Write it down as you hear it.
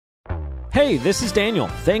Hey, this is Daniel.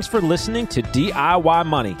 Thanks for listening to DIY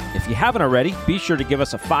Money. If you haven't already, be sure to give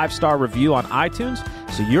us a 5-star review on iTunes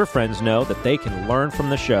so your friends know that they can learn from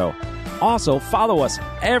the show. Also, follow us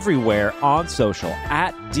everywhere on social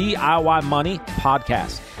at DIY Money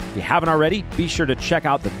Podcast. If you haven't already, be sure to check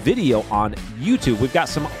out the video on YouTube. We've got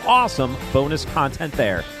some awesome bonus content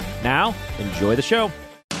there. Now, enjoy the show.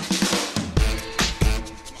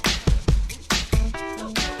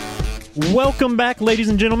 Welcome back, ladies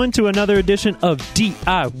and gentlemen, to another edition of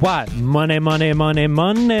DIY Money.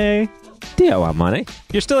 DIY Money.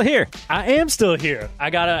 You're still here. I am still here. I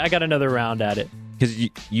got another round at it. Because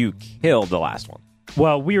you killed the last one.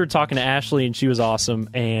 Well, we were talking to Ashley, and she was awesome,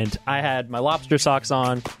 and I had my lobster socks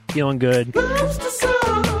on, feeling good.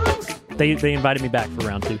 They invited me back for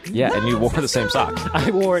round 2. Yeah, and you wore the same socks.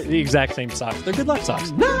 I wore the exact same socks. They're good luck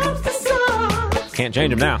socks. Can't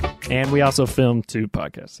change them now. And we also filmed 2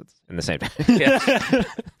 podcasts. In the same day. Yeah.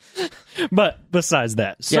 But besides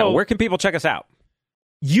that, so where can people check us out?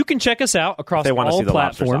 You can check us out across all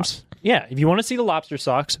platforms. Yeah, if you want to see the lobster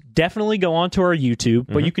socks, definitely go onto our YouTube.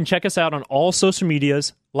 But you can check us out on all social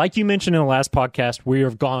medias. Like you mentioned in the last podcast, we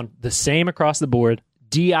have gone the same across the board.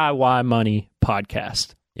 DIY Money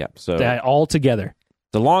Podcast. Yep. So that all together.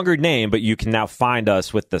 The longer name, but you can now find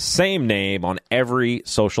us with the same name on every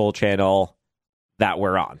social channel that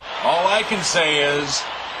we're on. All I can say is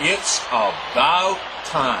it's about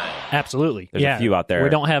time. Absolutely. There's a few out there. We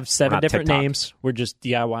don't have 7 different TikTok names. We're just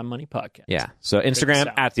DIY Money Podcast. Yeah. So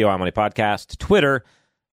Instagram at DIY Money Podcast, Twitter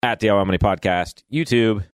at DIY Money Podcast,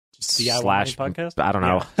 YouTube DIY Money Podcast? I don't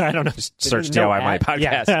know. Yeah. I don't know. Just search DIY Money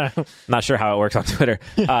Podcast. Yeah. Not sure how it works on Twitter.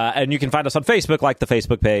 And you can find us on Facebook, like the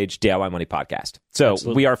Facebook page, DIY Money Podcast. So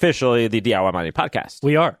we are officially the DIY Money Podcast.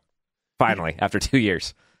 We are. Finally, after 2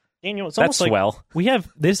 years. Daniel, it's That's almost swell. Like we have.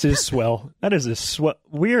 This is swell. That is a swell.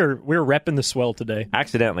 We're repping the swell today.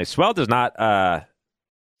 Accidentally. Swell does not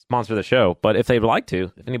sponsor the show, but if they would like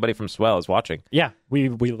to, if anybody from Swell is watching. Yeah, we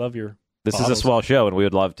love your This bottles. is a Swell show, and we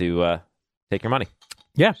would love to take your money.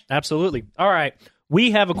 Yeah, absolutely. All right.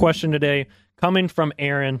 We have a question today coming from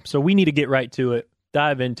Aaron, so we need to get right to it,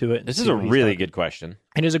 dive into it. This is a really good question.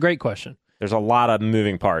 It is a great question. There's a lot of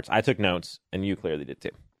moving parts. I took notes, and you clearly did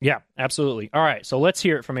too. Yeah, absolutely. All right, so let's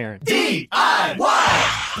hear it from Aaron. DIY!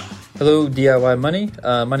 Hello, DIY Money.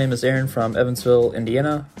 My name is Aaron from Evansville,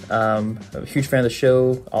 Indiana. I'm a huge fan of the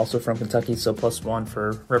show, also from Kentucky, so +1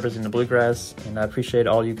 for representing the Bluegrass, and I appreciate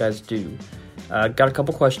all you guys do. Got a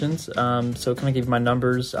couple questions. So can I give you my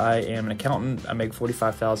numbers? I am an accountant. I make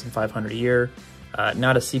 $45,500 a year.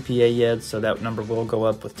 Not a CPA yet, so that number will go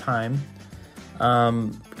up with time.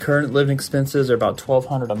 Current living expenses are about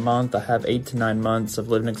 $1,200 a month. I have 8 to 9 months of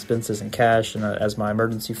living expenses in cash and as my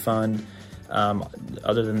emergency fund.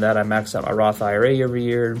 Other than that, I max out my Roth IRA every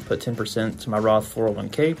year and put 10% to my Roth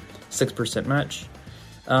 401k, 6% match.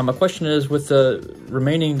 My question is, with the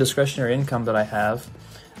remaining discretionary income that I have,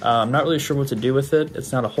 I'm not really sure what to do with it.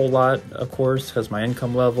 It's not a whole lot, of course, because my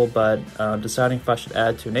income level, but deciding if I should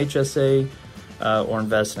add to an HSA or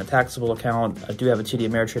invest in a taxable account. I do have a TD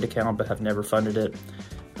Ameritrade account, but have never funded it.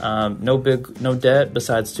 No debt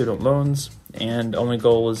besides student loans, and only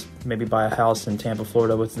goal is maybe buy a house in Tampa,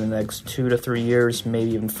 Florida within the next 2 to 3 years, maybe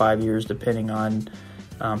even 5 years, depending on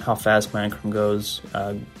how fast my income goes,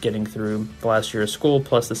 getting through the last year of school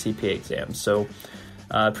plus the CPA exam. So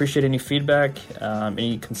appreciate any feedback,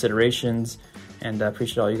 any considerations, and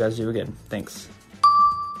appreciate all you guys do again. Thanks.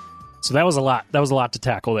 So that was a lot. That was a lot to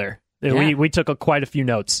tackle there. Yeah. We took quite a few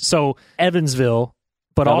notes. So Evansville,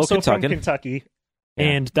 but Fellow also Kentuckian. from Kentucky. Yeah.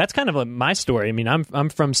 And that's kind of my story. I mean, I'm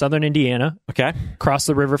from southern Indiana, Okay. across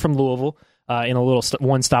the river from Louisville, in a little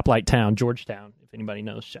one stoplight town, Georgetown, if anybody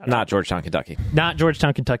knows. Shout out. Not Georgetown, Kentucky. Not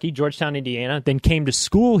Georgetown, Kentucky, Georgetown, Indiana. Then came to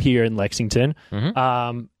school here in Lexington,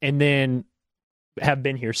 and then have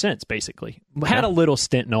been here since, basically. Had a little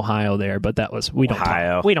stint in Ohio there, but that was we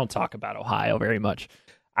don't talk about Ohio very much.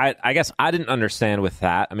 I guess I didn't understand with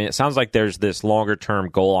that. I mean, it sounds like there's this longer term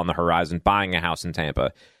goal on the horizon, buying a house in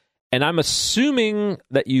Tampa. And I'm assuming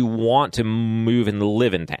that you want to move and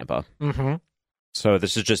live in Tampa. Mm-hmm. So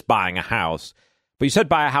this is just buying a house. But you said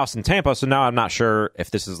buy a house in Tampa, so now I'm not sure if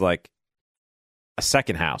this is like a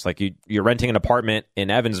second house. Like you're renting an apartment in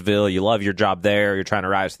Evansville, you love your job there, you're trying to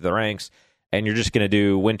rise through the ranks, and you're just going to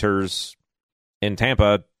do winters in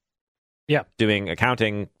Tampa. Yeah. Doing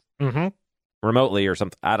accounting remotely or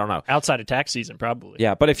something. I don't know. Outside of tax season, probably.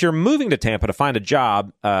 Yeah, but if you're moving to Tampa to find a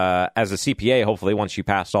job as a CPA, hopefully once you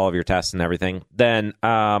passed all of your tests and everything, then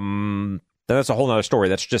that's a whole nother story.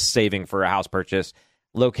 That's just saving for a house purchase.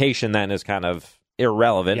 Location then is kind of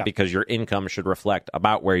irrelevant because your income should reflect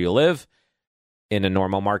about where you live in a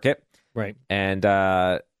normal market. Right. And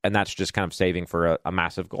and that's just kind of saving for a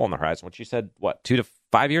massive goal on the horizon, which you said, what, 2 to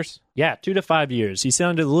 5 years? Yeah, 2 to 5 years. He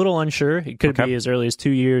sounded a little unsure. It could be as early as 2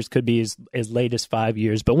 years, could be as late as 5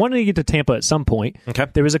 years, but wanted to get to Tampa at some point. Okay.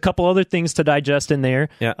 There was a couple other things to digest in there.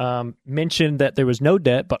 Yeah. Mentioned that there was no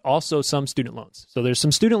debt, but also some student loans. So there's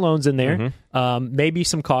some student loans in there, maybe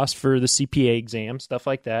some costs for the CPA exam, stuff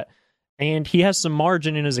like that. And he has some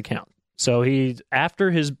margin in his account. So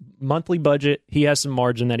after his monthly budget, he has some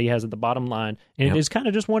margin that he has at the bottom line, and is kind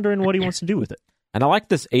of just wondering what he wants to do with it. And I like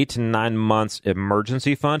this 8 to 9 months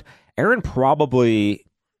emergency fund. Aaron probably,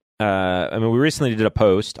 we recently did a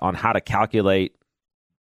post on how to calculate,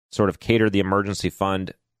 sort of cater the emergency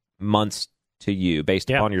fund months to you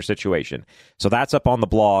based upon your situation. So that's up on the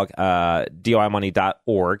blog,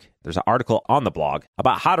 DIYmoney.org. There's an article on the blog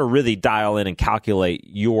about how to really dial in and calculate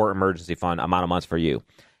your emergency fund amount of months for you.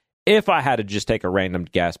 If I had to just take a random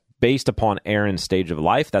guess based upon Aaron's stage of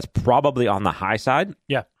life, that's probably on the high side.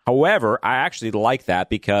 Yeah. However, I actually like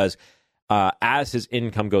that because as his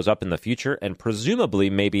income goes up in the future, and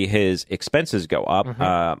presumably maybe his expenses go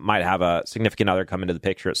up, might have a significant other come into the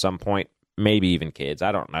picture at some point, maybe even kids,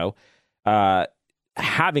 I don't know.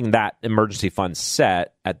 Having that emergency fund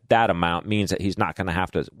set at that amount means that he's not going to have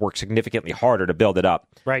to work significantly harder to build it up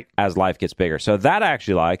as life gets bigger. So that I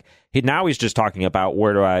actually like. Now he's just talking about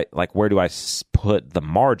where do I put the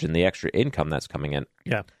margin, the extra income that's coming in.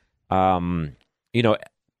 Yeah.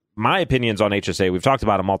 My opinions on HSA, we've talked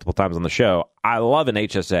about it multiple times on the show. I love an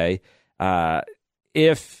HSA.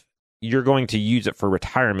 If you're going to use it for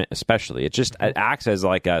retirement, especially, it acts as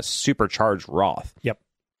like a supercharged Roth. Yep.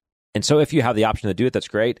 And so if you have the option to do it, that's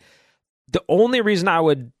great. The only reason I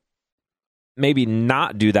would maybe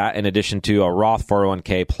not do that, in addition to a Roth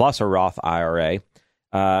 401k plus a Roth IRA,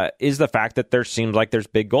 is the fact that there seems like there's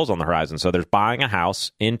big goals on the horizon. So there's buying a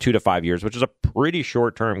house in 2 to 5 years, which is a pretty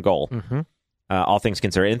short-term goal. All things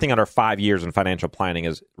considered. Anything under 5 years in financial planning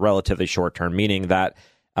is relatively short-term, meaning that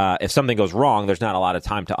if something goes wrong, there's not a lot of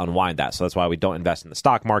time to unwind that. So that's why we don't invest in the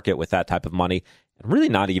stock market with that type of money, and really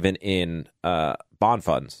not even in bond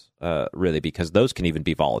funds, really, because those can even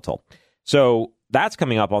be volatile. So that's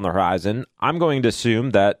coming up on the horizon. I'm going to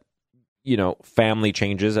assume that, family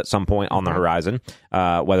changes at some point on the horizon,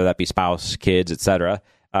 whether that be spouse, kids, etc.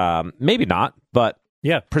 Maybe not, but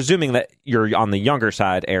presuming that you're on the younger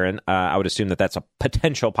side, Aaron, I would assume that that's a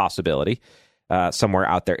potential possibility somewhere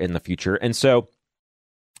out there in the future. And so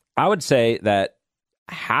I would say that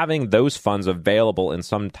having those funds available in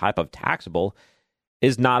some type of taxable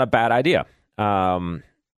is not a bad idea.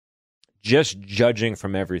 Just judging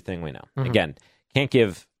from everything we know. Again, can't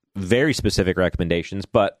give very specific recommendations,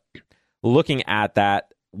 but looking at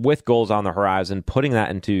that with goals on the horizon, putting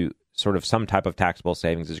that into sort of some type of taxable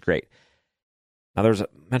savings is great. Now, there's a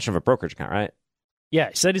mention of a brokerage account, right? Yeah,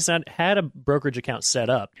 he said he's had a brokerage account set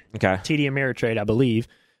up. Okay. TD Ameritrade, I believe,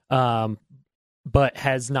 but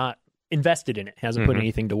has not invested in it, hasn't put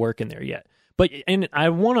anything to work in there yet. And I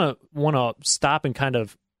want to stop and kind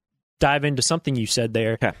of dive into something you said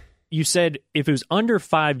there. Okay. You said if it was under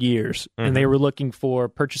 5 years and they were looking for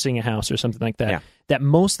purchasing a house or something like that, that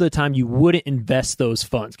most of the time you wouldn't invest those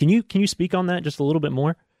funds. Can you speak on that just a little bit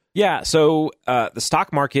more? Yeah. So the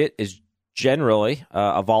stock market is generally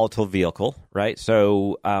a volatile vehicle, right?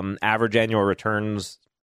 So average annual returns,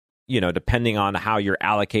 depending on how you're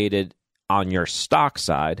allocated on your stock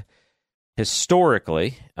side,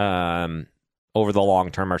 historically, over the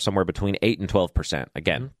long term, are somewhere between 8 and 12%.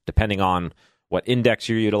 Again, depending on what index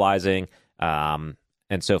you're utilizing, and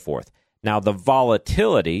so forth. Now, the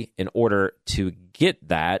volatility in order to get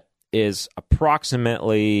that is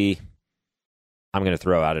approximately, I'm going to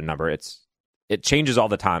throw out a number. It changes all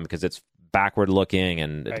the time because it's backward looking,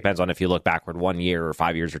 and it depends on if you look backward 1 year or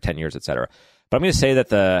 5 years or 10 years, et cetera. But I'm going to say that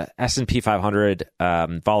the S&P 500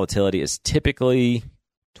 volatility is typically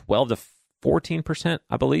 12 to 14%,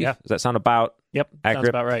 I believe. Yeah. Does that sound about accurate? Sounds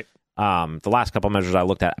about right. The last couple of measures I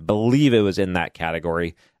looked at, I believe it was in that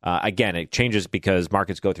category. Again, it changes because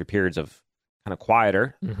markets go through periods of kind of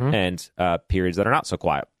quieter and periods that are not so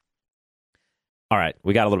quiet. All right,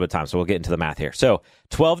 we got a little bit of time, so we'll get into the math here. So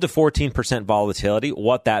 12 to 14% volatility,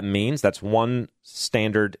 what that means, that's one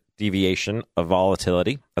standard deviation of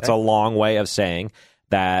volatility. That's a long way of saying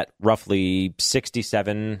that roughly 65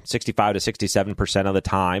 to 67% of the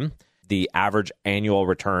time, the average annual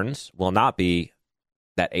returns will not be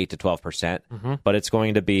that 8 to 12%, but it's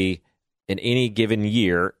going to be in any given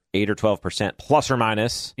year, 8 or 12% plus or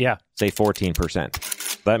minus, say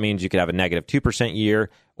 14%. That means you could have a negative 2% year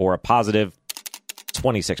or a positive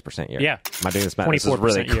 26% year. Yeah. Am I doing this math? This is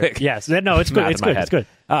really quick. Yes. No, it's good. It's good.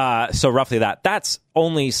 So roughly that's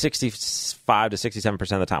only 65 to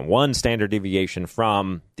 67% of the time. One standard deviation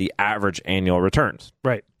from the average annual returns.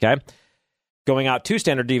 Right. Okay. Going out 2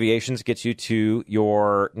 standard deviations gets you to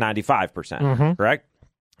your 95%, correct?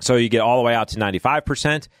 So you get all the way out to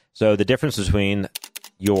 95%. So the difference between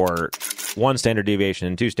your 1 standard deviation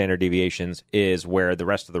and 2 standard deviations is where the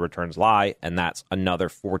rest of the returns lie, and that's another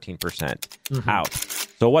 14% out.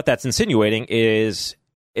 So what that's insinuating is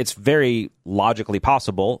it's very logically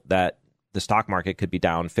possible that the stock market could be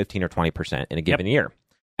down 15 or 20% in a given year.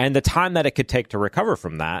 And the time that it could take to recover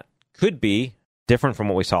from that could be different from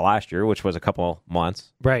what we saw last year, which was a couple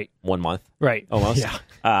months. Right. 1 month. Right. Almost.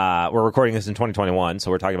 Yeah. We're recording this in 2021,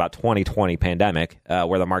 so we're talking about 2020 pandemic,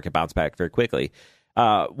 where the market bounced back very quickly.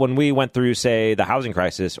 When we went through, say, the housing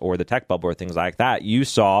crisis or the tech bubble or things like that, you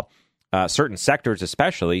saw certain sectors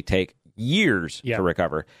especially take years to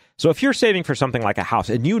recover. So if you're saving for something like a house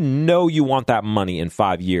and you know you want that money in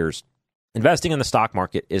 5 years, investing in the stock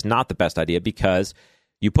market is not the best idea because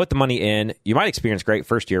you put the money in, you might experience great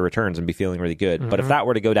first-year returns and be feeling really good. But if that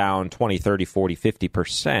were to go down 20, 30, 40,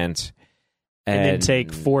 50%... And then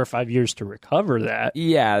take 4 or 5 years to recover that.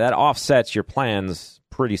 Yeah, that offsets your plans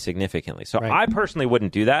pretty significantly. So I personally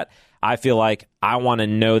wouldn't do that. I feel like I want to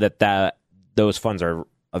know that those funds are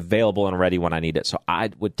available and ready when I need it. So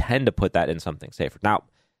I would tend to put that in something safer. Now,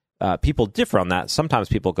 people differ on that. Sometimes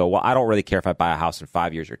people go, well, I don't really care if I buy a house in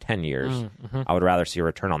 5 years or 10 years. I would rather see a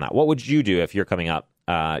return on that. What would you do if you're coming up?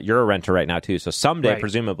 You're a renter right now, too. So someday,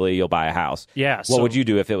 presumably, you'll buy a house. Yeah. What would you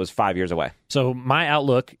do if it was 5 years away? So my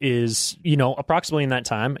outlook is, approximately in that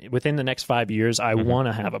time, within the next 5 years, I want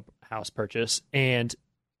to have a house purchase. And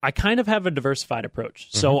I kind of have a diversified approach.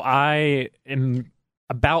 So I am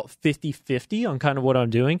about 50-50 on kind of what I'm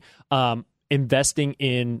doing. Investing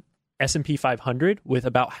in S&P 500 with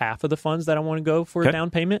about half of the funds that I want to go for a down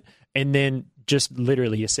payment, and then just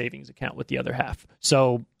literally a savings account with the other half.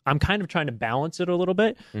 So I'm kind of trying to balance it a little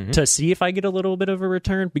bit to see if I get a little bit of a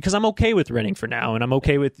return, because I'm okay with renting for now, and I'm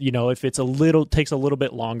okay with, if it's takes a little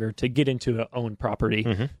bit longer to get into an owned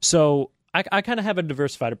property. So I kind of have a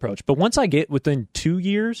diversified approach. But once I get within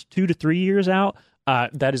 2 to 3 years out,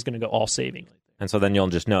 that is going to go all saving. And so then you'll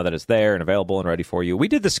just know that it's there and available and ready for you. We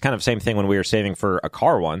did this kind of same thing when we were saving for a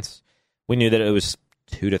car once. We knew that it was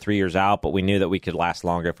 2 to 3 years out, but we knew that we could last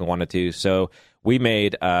longer if we wanted to. So we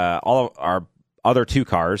made all of our other 2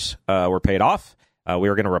 cars were paid off. We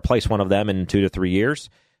were going to replace one of them in 2 to 3 years.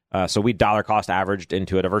 So we dollar cost averaged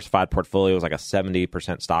into a diversified portfolio. It was like a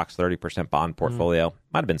 70% stocks, 30% bond portfolio.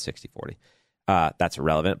 Might have been 60-40. That's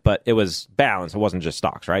irrelevant, but it was balanced. It wasn't just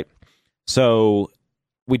stocks, right? So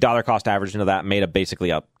we dollar cost averaged into that, made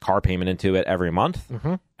basically a car payment into it every month.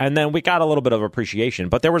 And then we got a little bit of appreciation.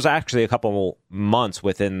 But there was actually a couple months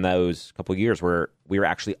within those couple years where we were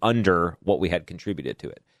actually under what we had contributed to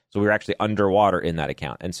it. So we were actually underwater in that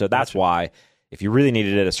account. And so that's why if you really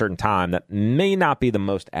needed it at a certain time, that may not be the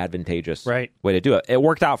most advantageous way to do it. It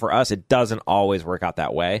worked out for us. It doesn't always work out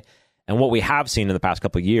that way. And what we have seen in the past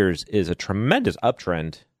couple of years is a tremendous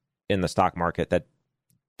uptrend in the stock market that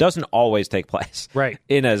doesn't always take place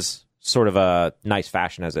in as sort of a nice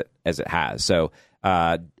fashion as it has. So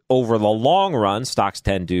over the long run, stocks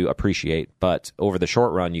tend to appreciate, but over the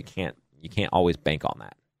short run, you can't always bank on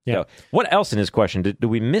that. So what else in his question? Did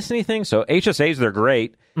we miss anything? So HSAs, they're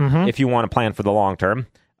great if you want to plan for the long term.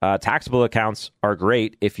 Taxable accounts are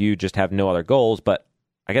great if you just have no other goals. But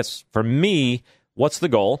I guess for me, what's the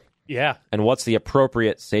goal? Yeah. And what's the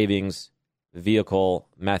appropriate savings vehicle,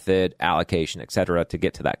 method, allocation, et cetera, to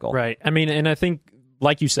get to that goal? Right. I mean, and I think,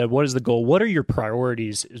 like you said, what is the goal? What are your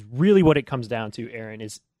priorities is really what it comes down to, Aaron,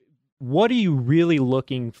 is what are you really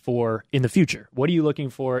looking for in the future? What are you looking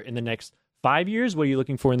for in the next 5 years? What are you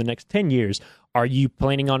looking for in the next 10 years? Are you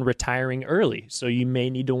planning on retiring early? So you may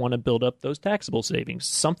need to want to build up those taxable savings,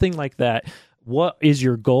 something like that. What is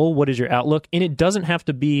your goal? What is your outlook? And it doesn't have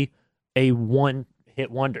to be a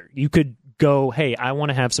one-hit wonder. You could go, hey, I want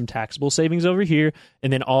to have some taxable savings over here,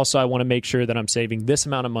 and then also I want to make sure that I'm saving this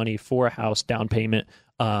amount of money for a house down payment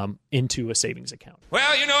into a savings account.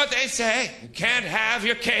 Well, you know what they say. You can't have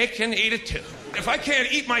your cake and eat it too. If I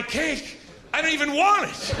can't eat my cake, I don't even want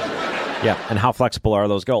it. Yeah, and how flexible are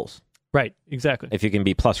those goals? Right, exactly. If you can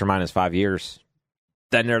be plus or minus 5 years,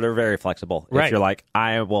 then they're very flexible. Right. If you're like,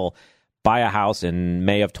 I will buy a house in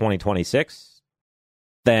May of 2026,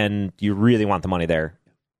 then you really want the money there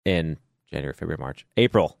in January, February, March,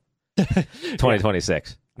 April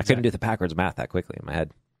 2026. I couldn't do the backwards math that quickly in my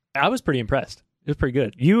head. I was pretty impressed. It was pretty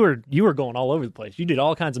good. You were going all over the place. You did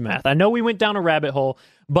all kinds of math. I know we went down a rabbit hole,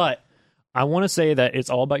 but I want to say that it's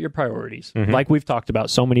all about your priorities. Like we've talked about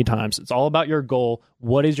so many times. It's all about your goal.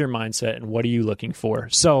 What is your mindset and what are you looking for?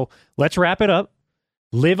 So let's wrap it up.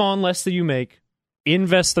 Live on less than you make.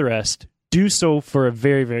 Invest the rest. Do so for a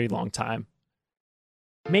very, very long time.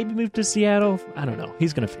 Maybe move to Seattle. I don't know.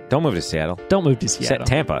 He's going to... Don't move to Seattle. Don't move to Seattle.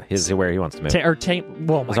 Tampa is where he wants to move.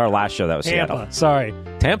 Well, it was our last show that was Tampa. Seattle. Sorry.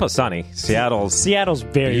 Tampa's sunny. Seattle's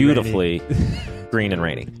very beautifully green and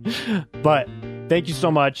rainy. But thank you so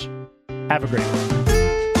much. Have a great one.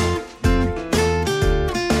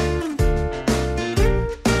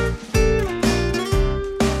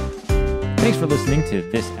 Thanks for listening to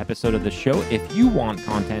this episode of the show. If you want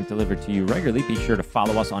content delivered to you regularly, be sure to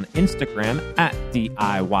follow us on Instagram at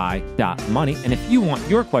DIY.money. And if you want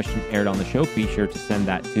your question aired on the show, be sure to send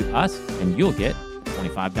that to us, and you'll get a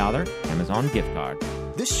 $25 Amazon gift card.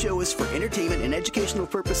 This show is for entertainment and educational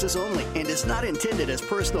purposes only and is not intended as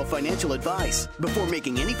personal financial advice. Before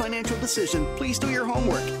making any financial decision, please do your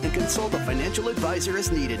homework and consult a financial advisor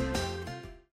as needed.